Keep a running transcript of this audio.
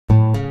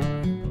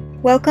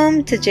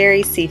Welcome to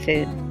Jeri's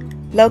Seafood,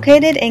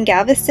 located in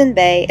Galveston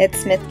Bay at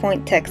Smith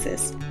Point,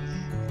 Texas.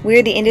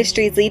 We're the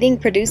industry's leading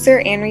producer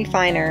and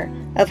refiner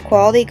of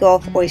quality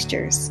Gulf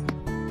oysters.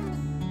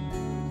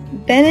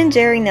 Ben and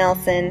Jeri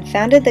Nelson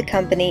founded the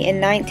company in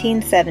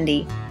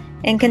 1970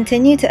 and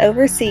continue to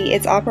oversee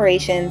its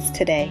operations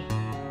today.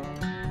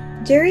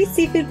 Jeri's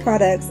seafood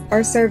products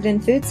are served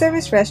in food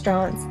service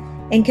restaurants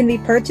and can be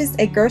purchased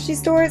at grocery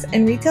stores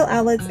and retail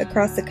outlets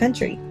across the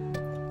country.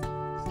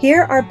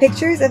 Here are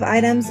pictures of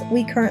items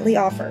we currently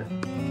offer.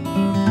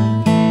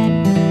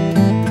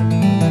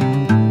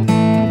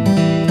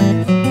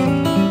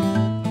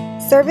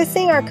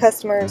 Servicing our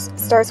customers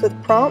starts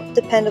with prompt,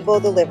 dependable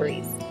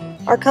deliveries.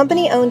 Our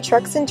company-owned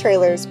trucks and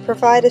trailers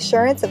provide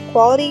assurance of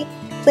quality,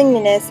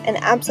 cleanliness, and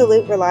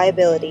absolute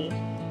reliability.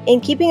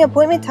 And keeping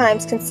appointment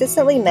times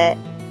consistently met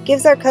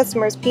gives our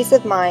customers peace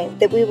of mind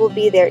that we will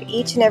be there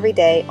each and every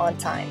day on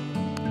time.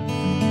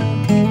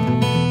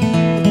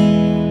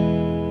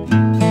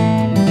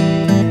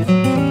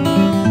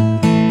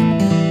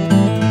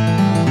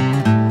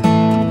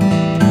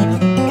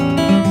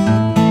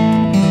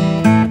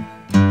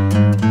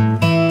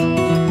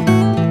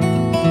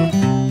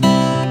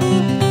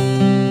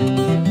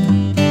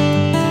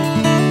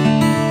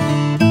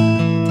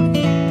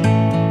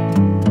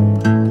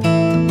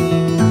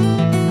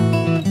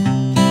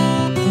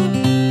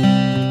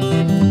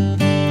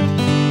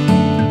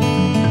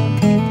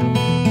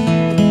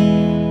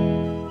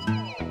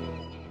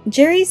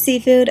 Jeri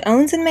Seafood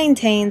owns and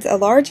maintains a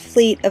large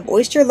fleet of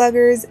oyster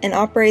luggers and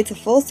operates a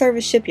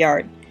full-service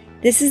shipyard.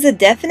 This is a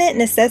definite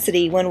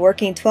necessity when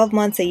working 12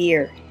 months a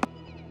year.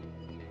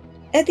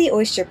 At the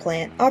oyster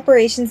plant,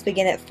 operations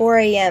begin at 4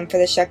 a.m. for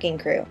the shucking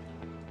crew.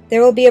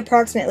 There will be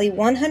approximately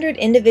 100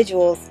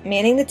 individuals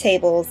manning the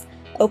tables,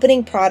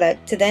 opening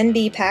product to then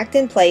be packed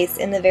in place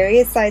in the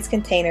various size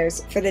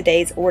containers for the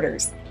day's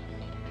orders.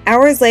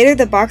 Hours later,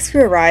 the box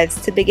crew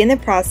arrives to begin the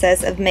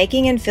process of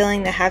making and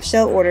filling the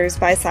half-shell orders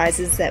by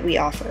sizes that we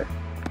offer.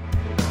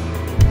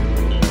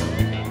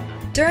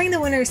 During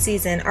the winter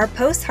season, our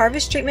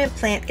post-harvest treatment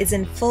plant is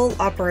in full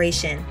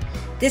operation.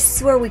 This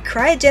is where we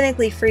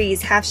cryogenically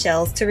freeze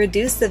half-shells to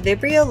reduce the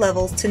Vibrio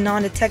levels to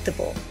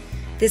non-detectable.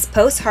 This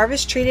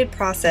post-harvest treated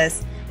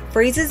process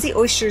freezes the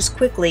oysters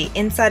quickly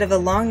inside of a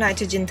long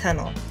nitrogen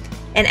tunnel.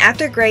 And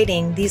after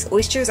grading, these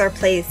oysters are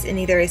placed in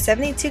either a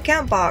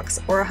 72-count box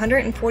or a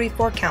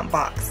 144-count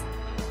box.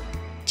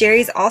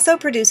 Jeri's also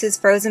produces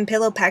frozen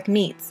pillow pack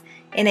meats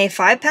in a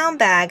 5-pound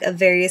bag of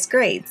various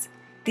grades.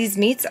 These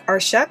meats are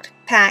shucked,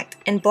 packed,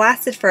 and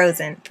blasted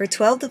frozen for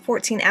 12 to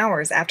 14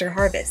 hours after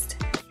harvest.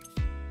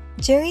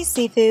 Jeri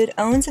Seafood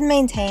owns and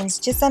maintains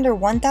just under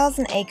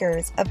 1,000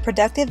 acres of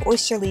productive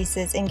oyster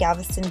leases in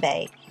Galveston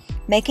Bay,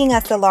 making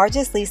us the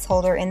largest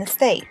leaseholder in the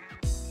state.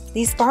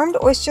 These farmed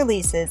oyster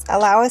leases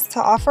allow us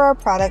to offer our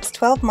products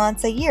 12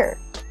 months a year.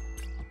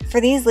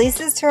 For these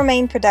leases to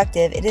remain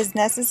productive, it is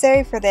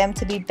necessary for them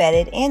to be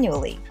bedded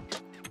annually.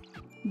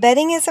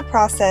 Bedding is a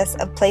process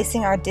of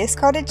placing our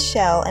discarded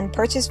shell and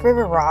purchased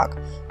river rock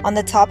on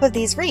the top of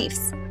these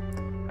reefs.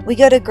 We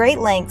go to great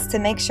lengths to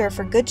make sure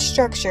for good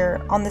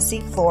structure on the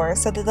seafloor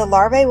so that the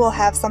larvae will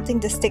have something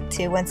to stick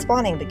to when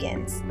spawning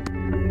begins.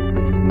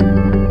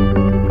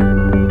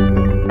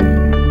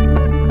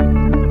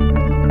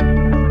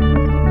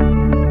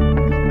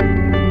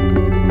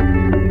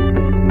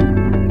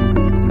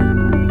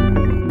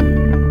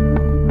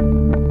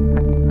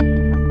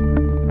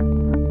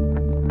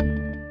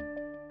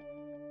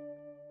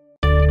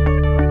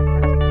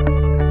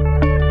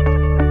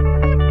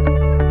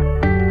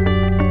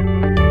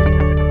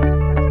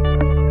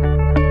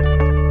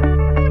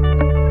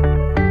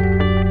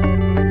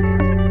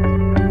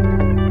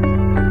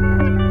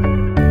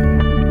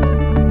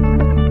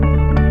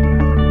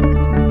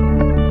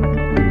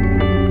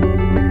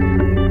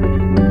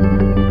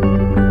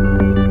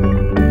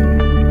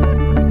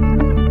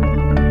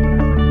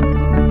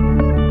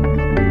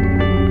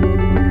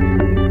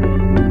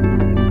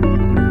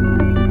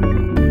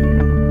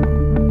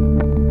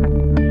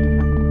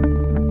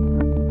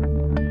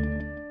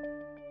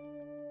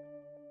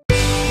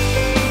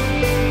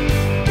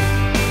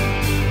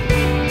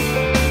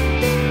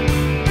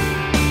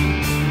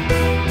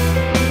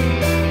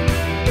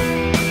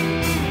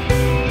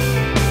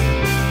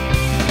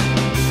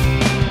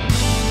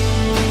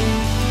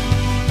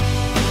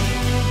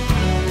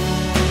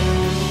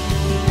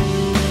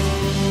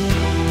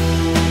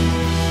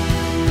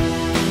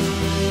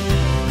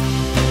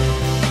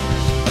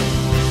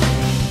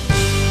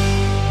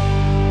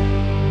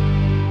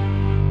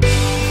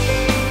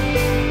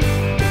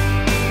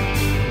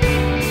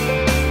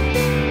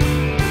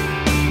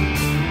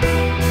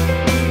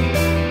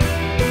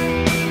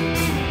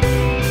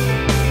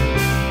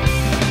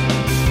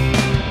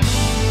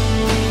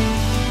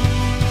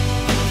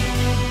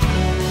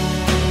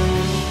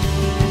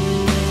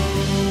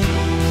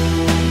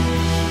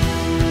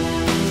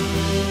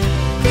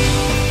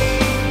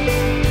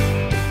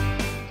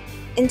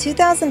 In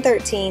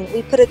 2013,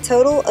 we put a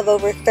total of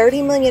over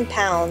 30 million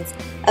pounds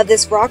of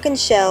this rock and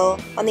shell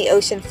on the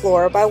ocean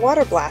floor by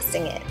water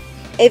blasting it.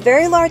 A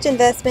very large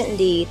investment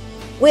indeed.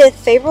 With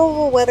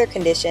favorable weather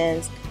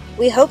conditions,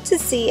 we hope to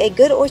see a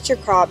good oyster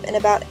crop in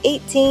about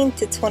 18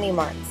 to 20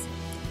 months.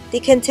 The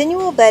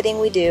continual bedding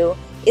we do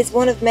is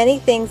one of many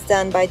things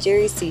done by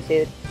Jeri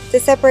Seafood to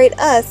separate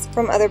us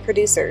from other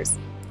producers.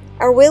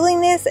 Our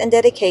willingness and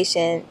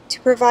dedication to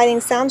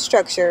providing sound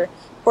structure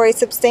for a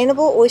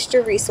sustainable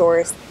oyster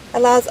resource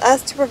allows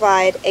us to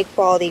provide a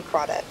quality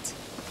product.